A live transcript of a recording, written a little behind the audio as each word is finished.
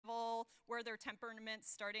where their temperament's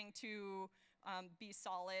starting to be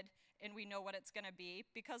solid and we know what it's going to be.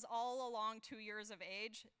 Because all along 2 years of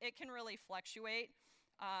age, it can really fluctuate.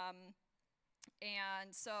 And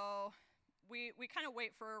so we kind of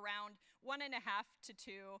wait for around 1.5 to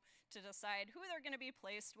 2 to decide who they're going to be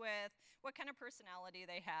placed with, what kind of personality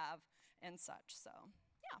they have, and such. So,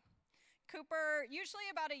 yeah. Cooper, usually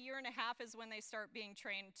about 1.5 years is when they start being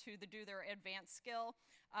trained to do their advanced skill.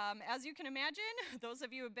 As you can imagine, those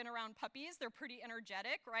of you who have been around puppies, they're pretty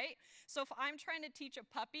energetic, right? So if I'm trying to teach a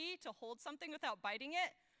puppy to hold something without biting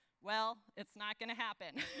it, well, it's not going to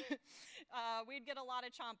happen. We'd get a lot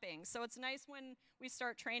of chomping. So it's nice when we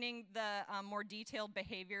start training the more detailed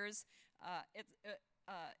behaviors.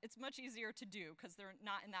 It's much easier to do because they're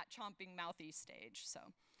not in that chomping, mouthy stage. So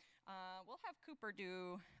we'll have Cooper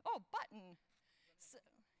do, oh, button. So,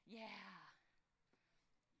 yeah.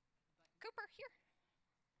 Cooper, here.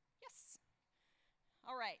 Yes.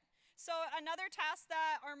 All right. So another task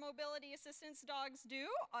that our mobility assistance dogs do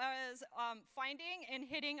is finding and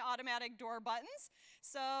hitting automatic door buttons.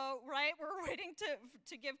 So, right, we're waiting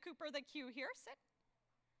to give Cooper the cue here. Sit.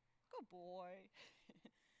 Good boy.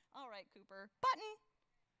 All right, Cooper. Button.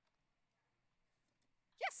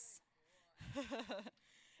 Yes.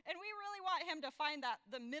 And we really want him to find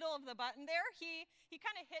the middle of the button there. He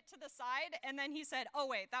kind of hit to the side, and then he said, oh,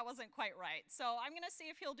 wait, that wasn't quite right. So I'm going to see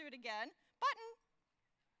if he'll do it again. Button.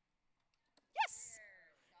 Yes.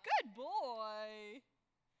 Good boy.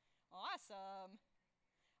 Awesome.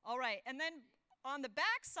 All right, and then on the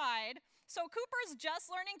back side, so Cooper's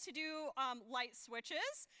just learning to do light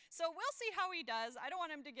switches. So we'll see how he does. I don't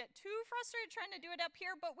want him to get too frustrated trying to do it up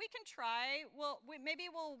here, but we can try. Maybe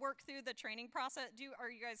we'll work through the training process.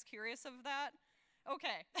 Are you guys curious of that?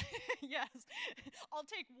 Okay, yes. I'll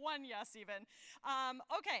take one yes even.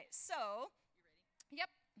 Okay, so. You ready?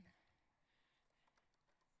 Yep.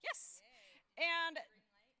 Yes. Yay. And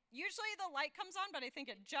usually the light comes on, but I think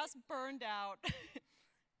it just burned out.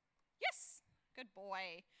 Yes. Good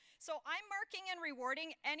boy. So I'm marking and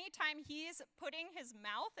rewarding anytime he's putting his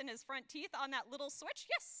mouth and his front teeth on that little switch.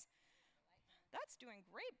 Yes. That's doing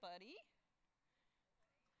great, buddy.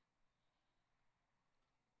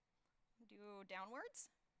 Do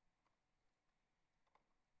downwards.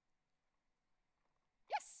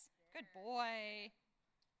 Yes. Good boy.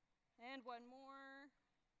 And one more.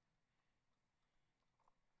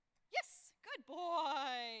 Yes, good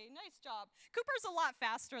boy. Nice job. Cooper's a lot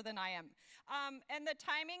faster than I am. And the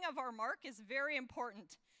timing of our mark is very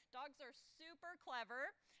important. Dogs are super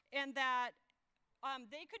clever in that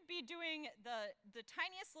they could be doing the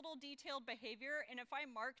tiniest little detailed behavior, and if I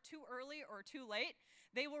mark too early or too late,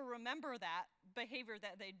 they will remember that behavior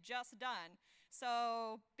that they just done.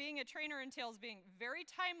 So being a trainer entails being very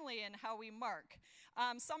timely in how we mark.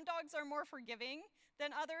 Some dogs are more forgiving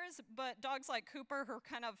than others, but dogs like Cooper who are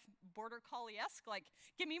kind of border collie-esque, like,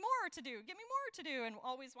 give me more to do, and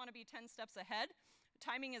always want to be 10 steps ahead.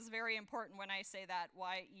 Timing is very important when I say that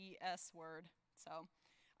Y-E-S word. So.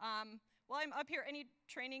 While I'm up here, any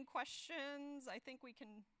training questions? I think we can,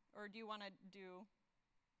 or do you want to do,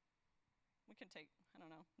 we can take, I don't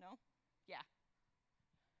know, no? Yeah.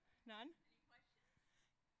 None? Any questions?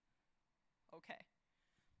 Okay.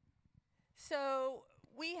 So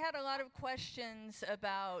we had a lot of questions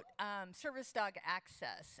about service dog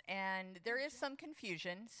access, and there is some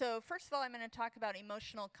confusion. So first of all, I'm going to talk about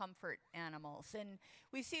emotional comfort animals. And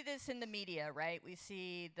we see this in the media, right? We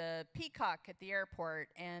see the peacock at the airport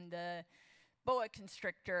and the boa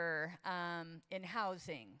constrictor in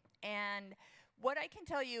housing. And what I can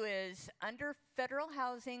tell you is, under federal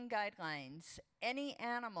housing guidelines, any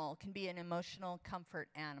animal can be an emotional comfort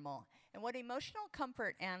animal. And what emotional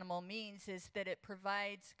comfort animal means is that it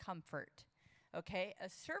provides comfort. Okay? A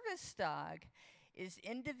service dog is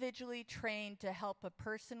individually trained to help a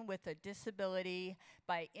person with a disability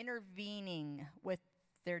by intervening with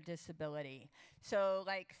their disability. So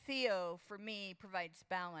like Theo, for me, provides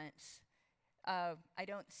balance. I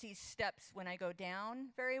don't see steps when I go down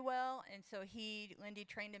very well, and so Lindy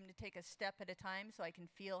trained him to take a step at a time so I can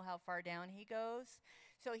feel how far down he goes.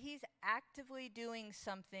 So he's actively doing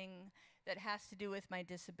something that has to do with my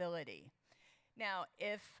disability. Now,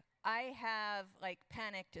 if I have like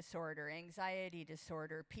panic disorder, anxiety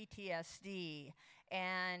disorder, PTSD,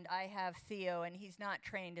 and I have Theo, and he's not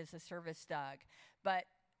trained as a service dog, but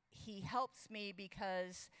he helps me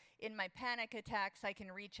because in my panic attacks I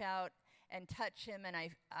can reach out and touch him and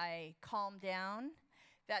I calm down.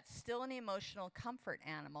 that's still an emotional comfort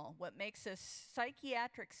animal. What makes a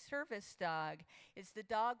psychiatric service dog is the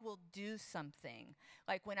dog will do something.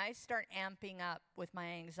 Like when I start amping up with my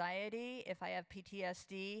anxiety, if I have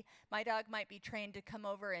PTSD, my dog might be trained to come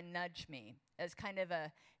over and nudge me as kind of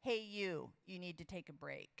a, hey, you need to take a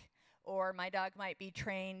break. Or my dog might be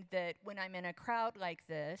trained that when I'm in a crowd like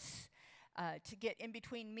this, to get in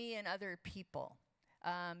between me and other people.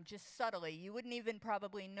 Just subtly. You wouldn't even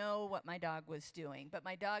probably know what my dog was doing, but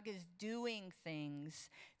my dog is doing things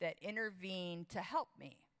that intervene to help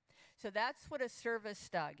me. So that's what a service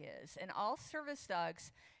dog is. And all service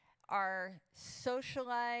dogs are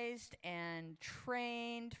socialized and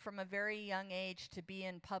trained from a very young age to be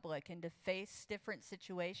in public and to face different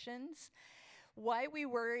situations. Why we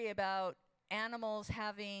worry about animals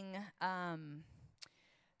having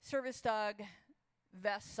service dog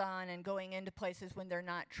vests on and going into places when they're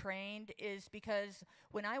not trained is because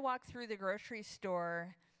when I walk through the grocery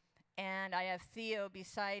store and I have Theo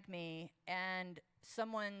beside me and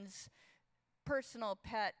someone's personal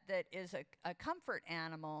pet that is a comfort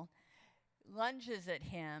animal lunges at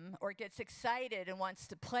him or gets excited and wants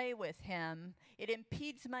to play with him, it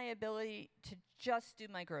impedes my ability to just do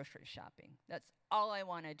my grocery shopping. That's all I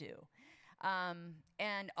want to do.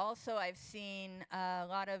 And also I've seen a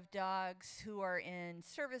lot of dogs who are in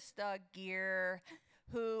service dog gear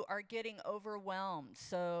who are getting overwhelmed.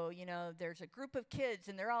 So, you know, there's a group of kids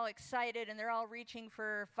and they're all excited and they're all reaching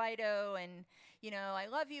for Fido and, you know, I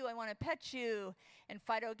love you, I want to pet you. And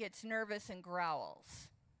Fido gets nervous and growls.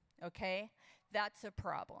 Okay? That's a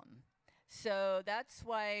problem. So that's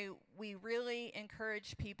why we really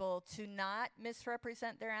encourage people to not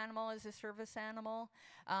misrepresent their animal as a service animal.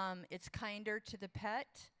 It's kinder to the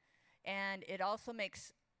pet, and it also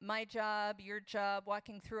makes my job, your job,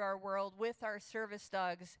 walking through our world with our service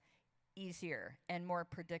dogs easier and more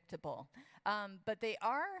predictable. But they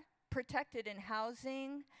are protected in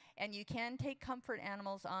housing, and you can take comfort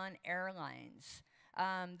animals on airlines.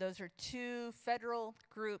 Those are two federal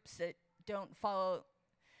groups that don't follow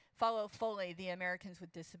fully the Americans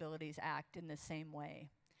with Disabilities Act in the same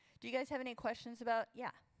way. Do you guys have any questions about?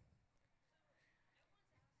 Yeah.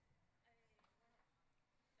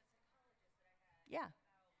 Yeah.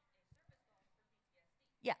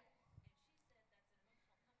 Yeah.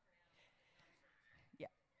 Yeah.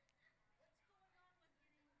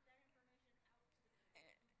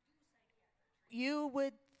 You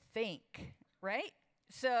would think, right?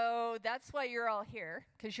 So that's why you're all here,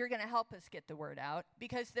 because you're going to help us get the word out,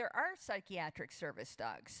 because there are psychiatric service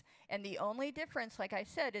dogs. And the only difference, like I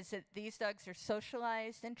said, is that these dogs are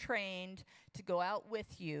socialized and trained to go out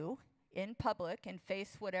with you in public and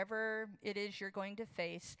face whatever it is you're going to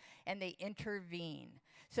face, and they intervene.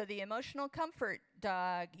 So the emotional comfort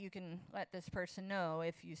dog, you can let this person know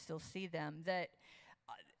if you still see them that,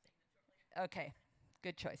 okay,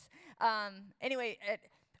 good choice. Anyway,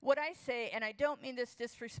 what I say, and I don't mean this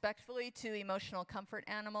disrespectfully to emotional comfort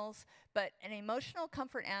animals, but an emotional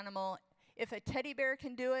comfort animal, if a teddy bear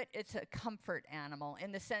can do it, it's a comfort animal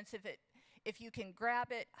in the sense if you can grab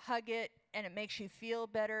it, hug it, and it makes you feel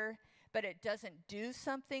better, but it doesn't do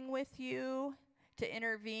something with you to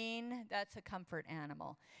intervene, that's a comfort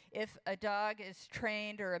animal. If a dog is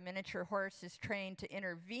trained or a miniature horse is trained to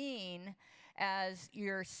intervene as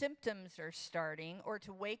your symptoms are starting or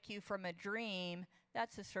to wake you from a dream,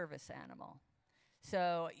 that's a service animal.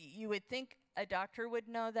 So you would think a doctor would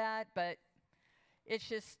know that, but it's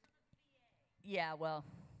just, yeah, well,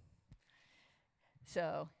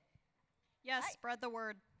 so. Yes, spread the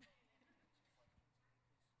word.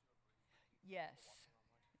 Yes.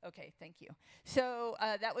 Okay, thank you. So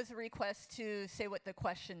that was a request to say what the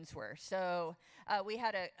questions were. So we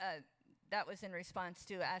had that was in response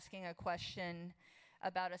to asking a question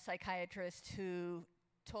about a psychiatrist who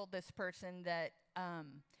told this person that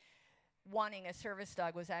wanting a service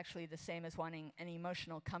dog was actually the same as wanting an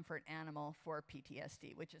emotional comfort animal for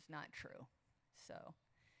PTSD, which is not true. So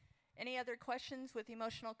any other questions with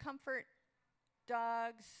emotional comfort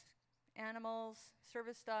dogs, animals,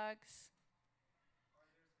 service dogs?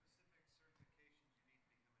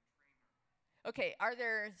 Okay, are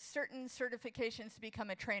there certain certifications to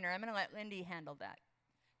become a trainer? I'm going to let Lindy handle that.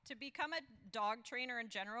 To become a dog trainer in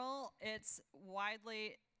general, it's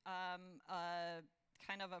widely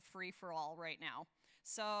kind of a free-for-all right now.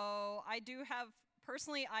 So I do have,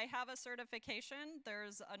 personally, I have a certification.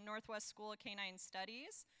 There's a Northwest School of Canine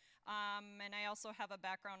Studies, and I also have a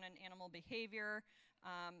background in animal behavior.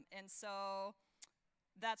 And so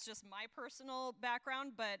that's just my personal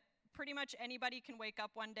background, but pretty much anybody can wake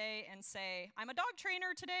up one day and say, I'm a dog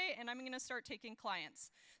trainer today, and I'm going to start taking clients.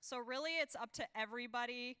 So really, it's up to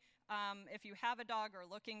everybody if you have a dog or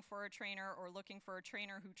looking for a trainer or looking for a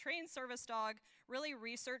trainer who trains service dog, really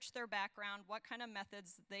research their background, what kind of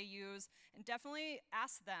methods they use, and definitely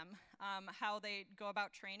ask them how they go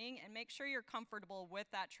about training, and make sure you're comfortable with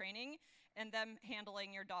that training and them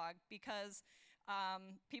handling your dog, because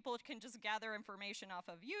people can just gather information off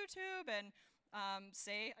of YouTube and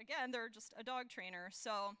say, again, they're just a dog trainer.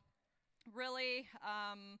 So really,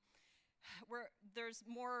 there's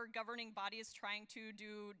more governing bodies trying to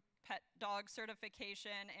do pet dog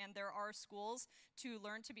certification, and there are schools to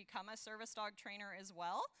learn to become a service dog trainer as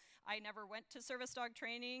well. I never went to service dog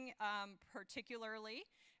training particularly,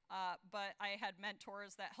 but I had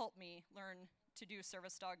mentors that helped me learn to do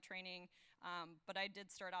service dog training, but I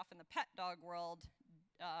did start off in the pet dog world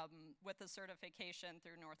with a certification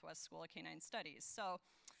through Northwest School of Canine Studies. So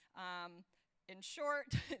in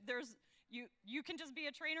short, you can just be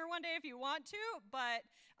a trainer one day if you want to, but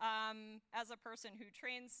as a person who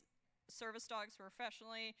trains service dogs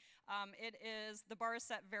professionally, the bar is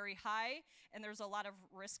set very high, and there's a lot of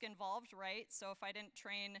risk involved, right? So if I didn't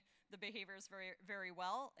train the behaviors very, very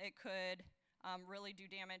well, it could really do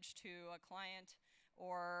damage to a client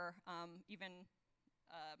or even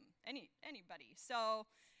anybody. So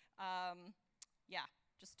yeah,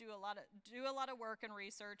 just do a lot of work and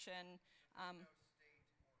research, and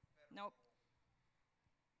nope.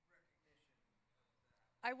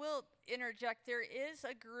 I will interject. There is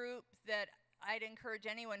a group that I'd encourage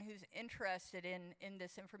anyone who's interested in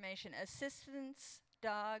this information. Assistance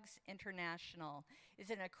Dogs International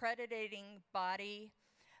is an accrediting body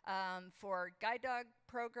for guide dog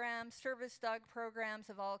programs, service dog programs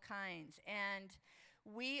of all kinds. And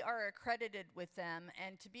we are accredited with them.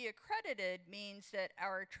 And to be accredited means that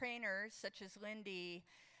our trainers, such as Lindy,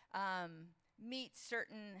 meet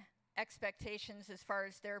certain expectations as far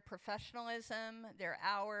as their professionalism, their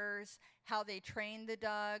hours, how they train the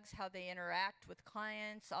dogs, how they interact with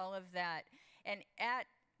clients, all of that. And at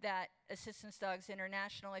that Assistance Dogs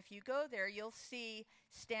International, if you go there, you'll see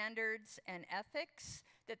standards and ethics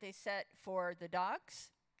that they set for the dogs.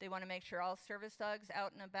 They want to make sure all service dogs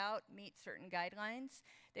out and about meet certain guidelines.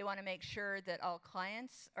 They want to make sure that all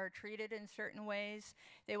clients are treated in certain ways.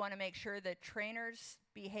 They want to make sure that trainers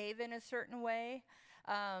behave in a certain way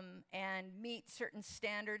and meet certain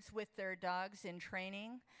standards with their dogs in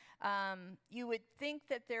training. You would think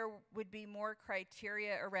that there would be more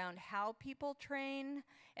criteria around how people train,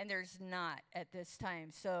 and there's not at this time.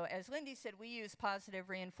 So as Lindy said, we use positive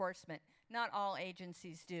reinforcement. Not all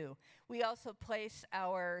agencies do. We also place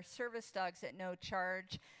our service dogs at no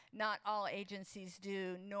charge. Not all agencies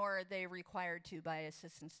do, nor are they required to by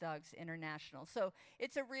Assistance Dogs International. So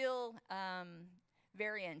it's a real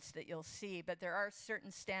variance that you'll see, but there are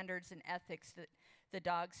certain standards and ethics that the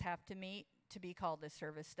dogs have to meet to be called a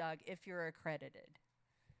service dog if you're accredited.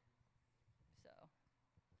 So,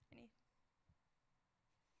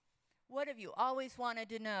 what have you always wanted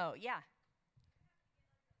to know? Yeah.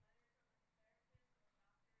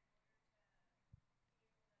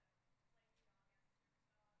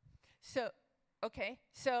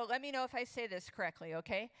 So let me know if I say this correctly,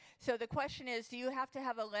 okay? So the question is, do you have to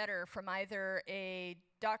have a letter from either a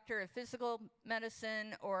doctor of physical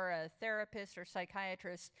medicine or a therapist or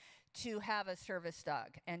psychiatrist to have a service dog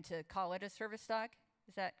and to call it a service dog?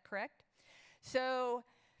 Is that correct? So,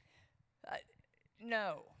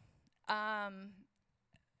 no.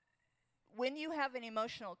 When you have an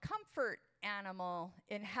emotional comfort animal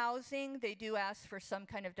in housing, they do ask for some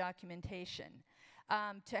kind of documentation.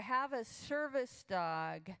 To have a service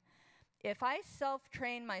dog, if I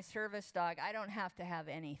self-train my service dog, I don't have to have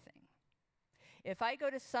anything. If I go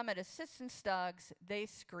to Summit Assistance Dogs, they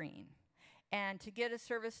screen. And to get a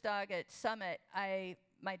service dog at Summit,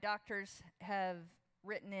 my doctors have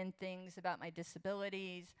written in things about my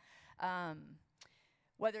disabilities,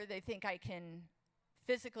 whether they think I can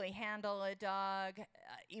physically handle a dog,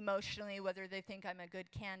 emotionally, whether they think I'm a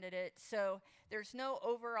good candidate. So there's no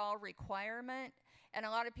overall requirement. And a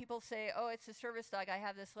lot of people say, oh, it's a service dog. I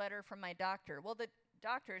have this letter from my doctor. Well, the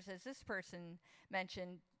doctors, as this person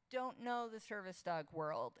mentioned, don't know the service dog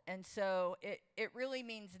world. And so it really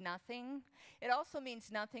means nothing. It also means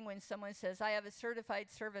nothing when someone says, I have a certified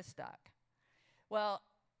service dog. Well,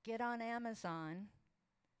 get on Amazon,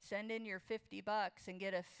 send in your $50 and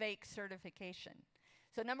get a fake certification.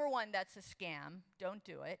 So number one, that's a scam. Don't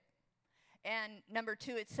do it. And number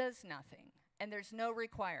two, it says nothing. And there's no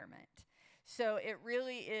requirement. So it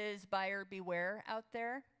really is buyer beware out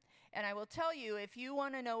there. And I will tell you, if you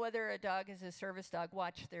want to know whether a dog is a service dog,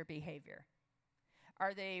 watch their behavior.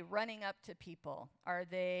 Are they running up to people? Are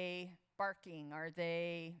they barking? Are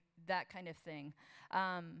they that kind of thing?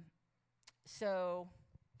 So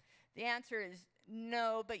The answer is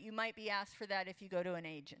no, but you might be asked for that if you go to an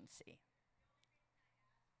agency.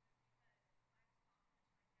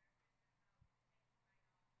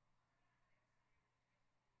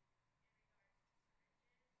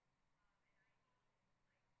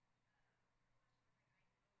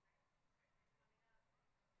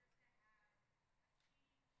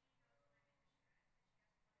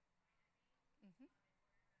 Mhm.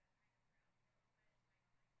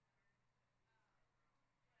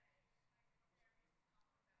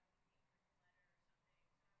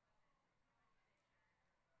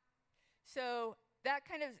 So that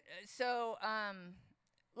kind of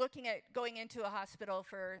looking at going into a hospital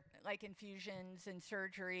for like infusions and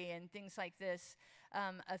surgery and things like this,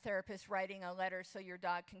 a therapist writing a letter so your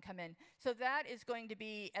dog can come in. So that is going to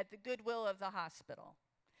be at the goodwill of the hospital.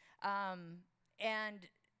 And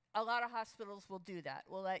a lot of hospitals will do that.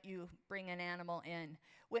 Will let you bring an animal in.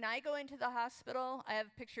 When I go into the hospital, I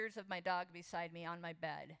have pictures of my dog beside me on my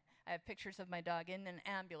bed. I have pictures of my dog in an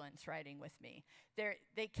ambulance riding with me.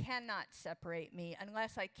 They cannot separate me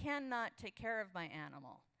unless I cannot take care of my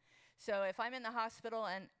animal. So if I'm in the hospital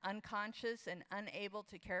and unconscious and unable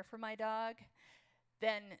to care for my dog,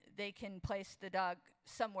 then they can place the dog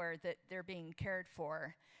somewhere that they're being cared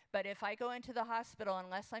for. But if I go into the hospital,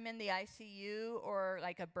 unless I'm in the ICU or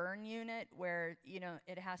like a burn unit where,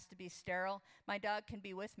 it has to be sterile, my dog can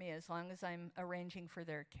be with me as long as I'm arranging for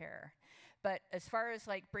their care. But as far as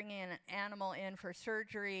like bringing an animal in for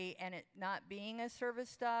surgery and it not being a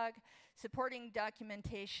service dog, supporting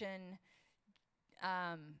documentation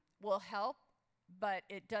will help, but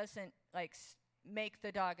it doesn't like make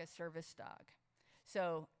the dog a service dog.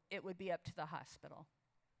 So it would be up to the hospital.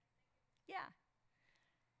 Yeah.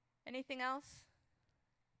 Anything else?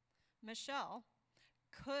 Michelle,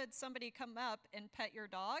 could somebody come up and pet your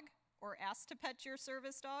dog or ask to pet your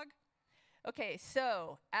service dog? Okay,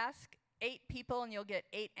 so ask 8 people and you'll get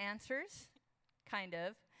 8 answers, kind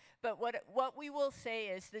of. But what we will say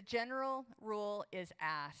is the general rule is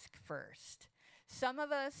ask first. Some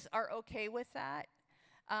of us are okay with that.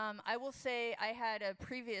 I will say I had a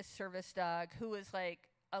previous service dog who was like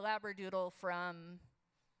a Labradoodle from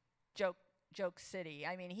Joke City.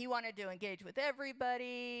 I mean, he wanted to engage with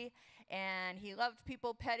everybody, and he loved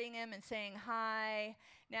people petting him and saying hi.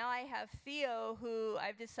 Now I have Theo, who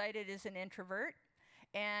I've decided is an introvert,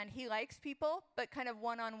 and he likes people, but kind of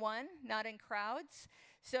one-on-one, not in crowds.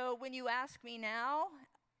 So when you ask me now,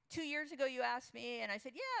 2 years ago you asked me, and I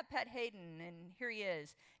said, yeah, pet Hayden, and here he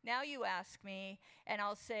is. Now you ask me, and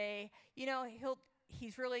I'll say,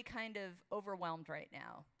 he's really kind of overwhelmed right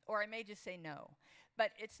now. Or I may just say no.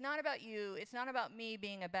 But it's not about you. It's not about me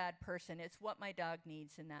being a bad person. It's what my dog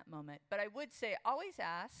needs in that moment. But I would say always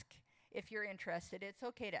ask if you're interested. It's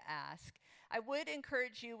okay to ask. I would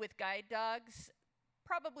encourage you with guide dogs,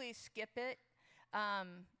 probably skip it.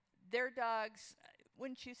 Their dogs,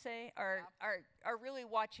 wouldn't you say, are really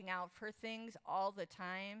watching out for things all the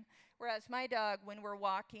time. Whereas my dog, when we're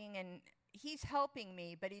walking, and he's helping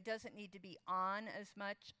me, but he doesn't need to be on as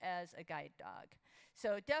much as a guide dog.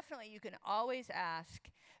 So definitely you can always ask,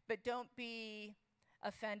 but don't be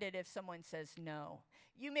offended if someone says no.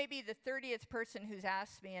 You may be the 30th person who's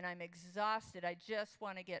asked me and I'm exhausted, I just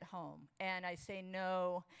want to get home. And I say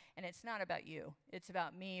no, and it's not about you. It's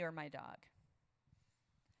about me or my dog.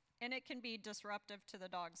 And it can be disruptive to the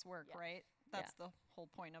dog's work, Yes. right? That's the whole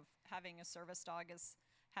point of having a service dog, is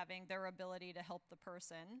having their ability to help the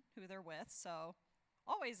person who they're with. So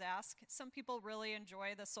always ask. Some people really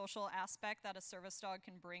enjoy the social aspect that a service dog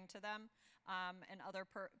can bring to them, and other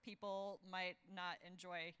people might not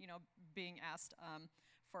enjoy, being asked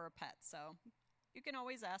for a pet. So you can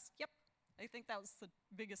always ask. Yep, I think that was the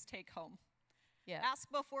biggest take home. Yeah. Ask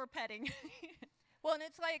before petting. Well, and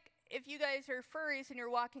it's like if you guys are furries and you're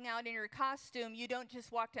walking out in your costume, you don't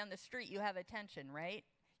just walk down the street, you have attention, right?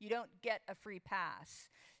 You don't get a free pass.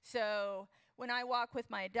 So when I walk with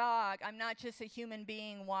my dog, I'm not just a human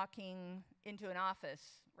being walking into an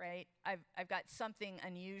office, right? I've got something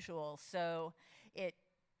unusual, so it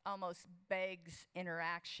almost begs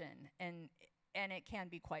interaction, and it can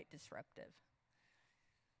be quite disruptive.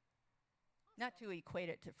 Not to equate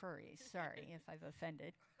it to furries, sorry if I've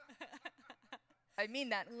offended. I mean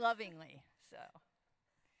that lovingly, so.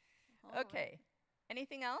 Okay,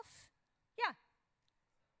 anything else? Yeah.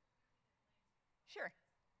 Sure.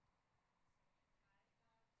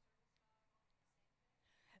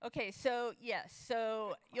 Okay, so yes,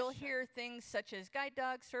 so you'll hear things such as guide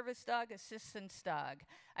dog, service dog, assistance dog.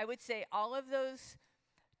 I would say all of those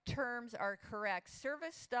terms are correct.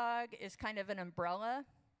 Service dog is kind of an umbrella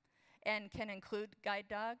and can include guide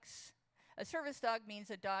dogs. A service dog means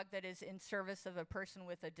a dog that is in service of a person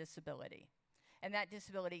with a disability. And that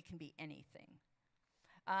disability can be anything.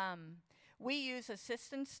 We use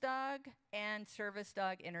assistance dog and service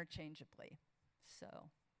dog interchangeably. So,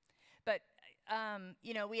 but,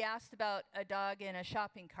 you know, we asked about a dog in a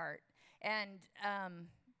shopping cart. And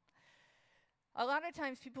a lot of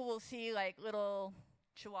times people will see like little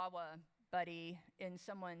Chihuahua buddy in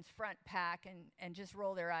someone's front pack and just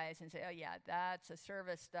roll their eyes and say, oh yeah, that's a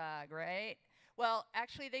service dog, right? Well,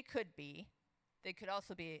 actually they could be. They could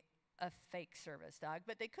also be a fake service dog,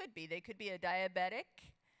 but they could be. They could be a diabetic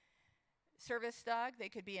service dog. They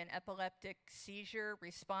could be an epileptic seizure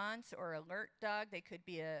response or alert dog. They could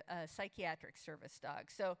be a psychiatric service dog.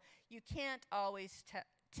 So you can't always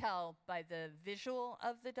tell by the visual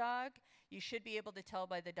of the dog. You should be able to tell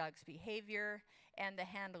by the dog's behavior and the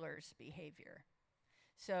handler's behavior.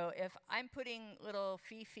 So if I'm putting little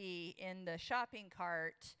Fifi in the shopping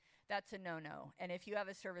cart, that's a no-no. And if you have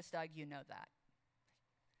a service dog, you know that.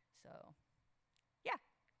 So, yeah.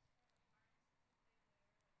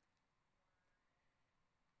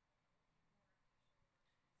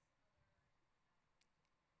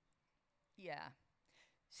 Yeah.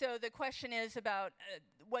 So the question is about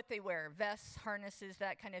what they wear, vests, harnesses,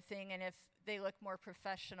 that kind of thing, and if they look more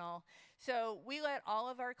professional. So we let all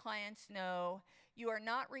of our clients know you are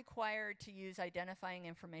not required to use identifying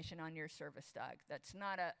information on your service dog. That's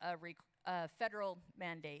not a federal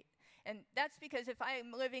mandate. And that's because if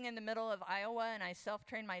I'm living in the middle of Iowa and I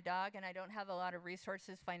self-train my dog and I don't have a lot of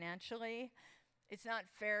resources financially, it's not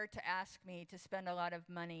fair to ask me to spend a lot of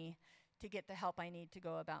money to get the help I need to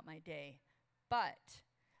go about my day. But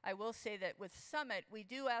I will say that with Summit, we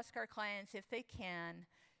do ask our clients if they can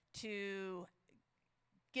to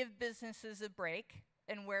give businesses a break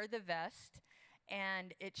and wear the vest.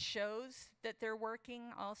 And it shows that they're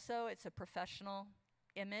working also. It's a professional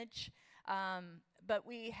image. But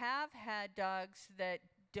we have had dogs that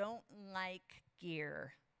don't like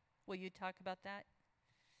gear. Will you talk about that?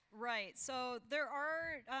 Right. So there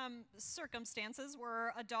are circumstances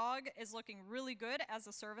where a dog is looking really good as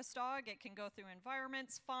a service dog. It can go through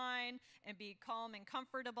environments fine and be calm and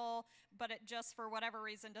comfortable, but it just for whatever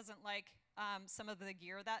reason doesn't like some of the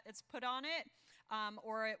gear that it's put on it,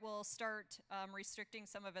 or it will start restricting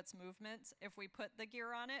some of its movements if we put the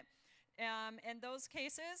gear on it. In those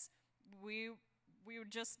cases, we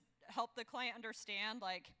would just help the client understand,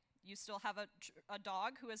 like, you still have a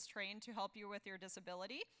dog who is trained to help you with your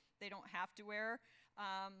disability. They don't have to wear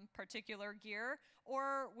particular gear.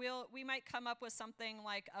 Or we might come up with something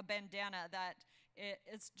like a bandana that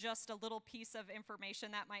it's just a little piece of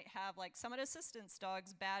information that might have like Summit Assistance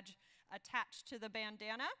Dog's badge attached to the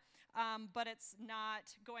bandana, but it's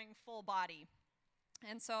not going full body.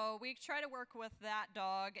 And so we try to work with that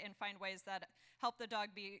dog and find ways that help the dog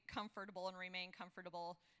be comfortable and remain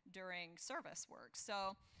comfortable during service work.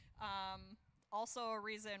 So also a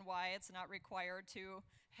reason why it's not required to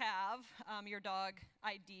have your dog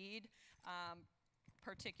ID'd,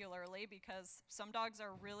 particularly because some dogs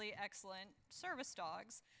are really excellent service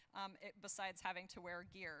dogs besides having to wear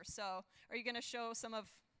gear. So are you going to show some of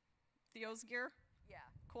Theo's gear? Yeah.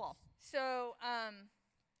 Cool. So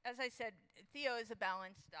as I said, Theo is a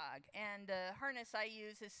balanced dog, and the harness I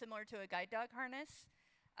use is similar to a guide dog harness.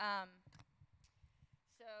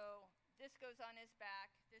 So this goes on his back,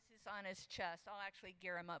 this is on his chest. I'll actually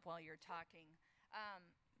gear him up while you're talking.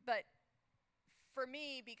 But for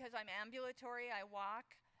me, because I'm ambulatory, I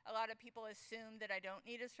walk, a lot of people assume that I don't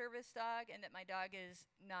need a service dog and that my dog is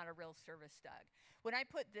not a real service dog. When I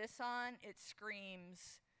put this on, it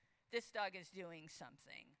screams, this dog is doing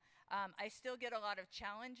something. I still get a lot of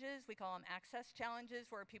challenges. We call them access challenges,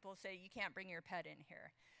 where people say, you can't bring your pet in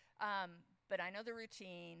here. But I know the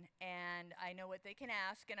routine, and I know what they can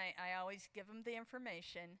ask, and I always give them the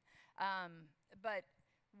information. But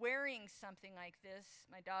wearing something like this,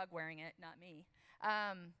 my dog wearing it, not me,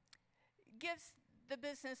 gives the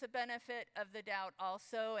business a benefit of the doubt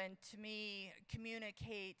also, and to me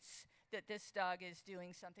communicates that this dog is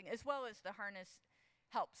doing something, as well as the harness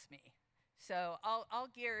helps me. So I'll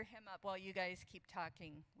gear him up while you guys keep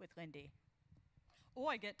talking with Lindy. Oh,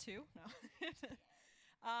 I get two? No.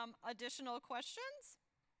 Additional questions?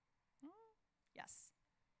 Yes.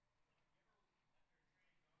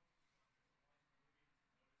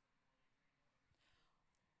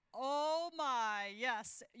 Oh my,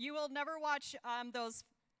 yes. You will never watch those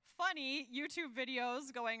funny YouTube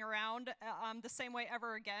videos going around the same way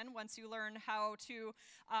ever again once you learn how to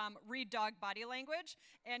read dog body language.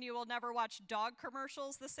 And you will never watch dog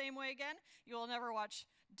commercials the same way again. You will never watch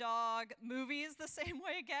dog movies the same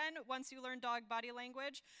way again once you learn dog body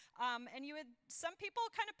language. And some people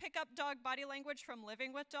kind of pick up dog body language from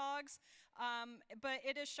living with dogs, but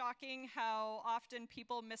it is shocking how often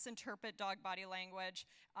people misinterpret dog body language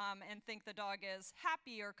and think the dog is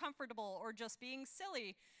happy or comfortable or just being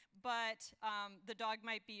silly, but the dog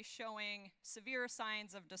might be showing severe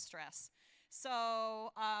signs of distress.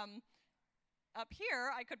 So up here,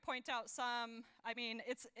 I could point out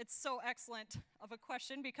it's so excellent of a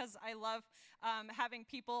question because I love having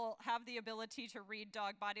people have the ability to read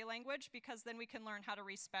dog body language, because then we can learn how to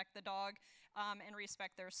respect the dog and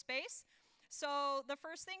respect their space. So the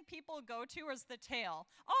first thing people go to is the tail.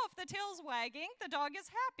 Oh, if the tail's wagging, the dog is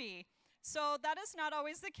happy. So that is not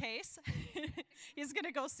always the case. He's going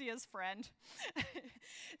to go see his friend.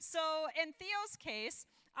 So in Theo's case,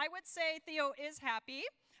 I would say Theo is happy.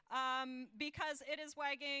 Because it is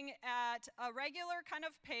wagging at a regular kind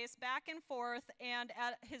of pace, back and forth, and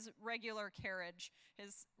at his regular carriage,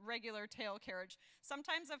 his regular tail carriage.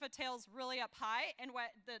 Sometimes if a tail's really up high and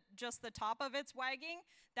just the top of it's wagging,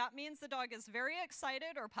 that means the dog is very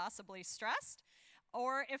excited or possibly stressed.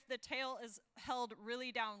 Or if the tail is held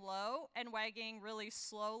really down low and wagging really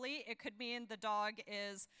slowly, it could mean the dog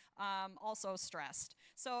is also stressed.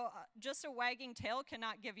 So just a wagging tail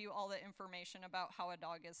cannot give you all the information about how a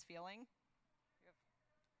dog is feeling.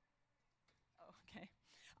 Oh, okay.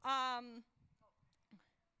 Okay.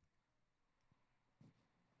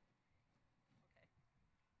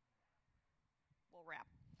 We'll wrap.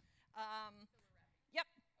 Yep.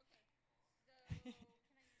 Yep.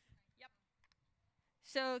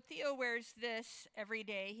 So Theo wears this every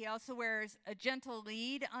day. He also wears a gentle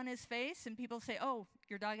lead on his face, and people say, oh,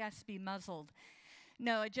 your dog has to be muzzled.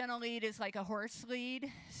 No, a gentle lead is like a horse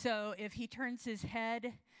lead. So if he turns his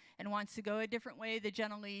head and wants to go a different way, the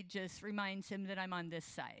gentle lead just reminds him that I'm on this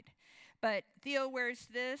side. But Theo wears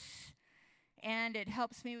this, and it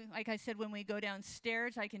helps me, like I said, when we go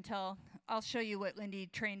downstairs, I can tell. I'll show you what Lindy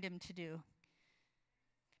trained him to do.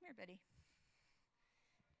 Come here, buddy.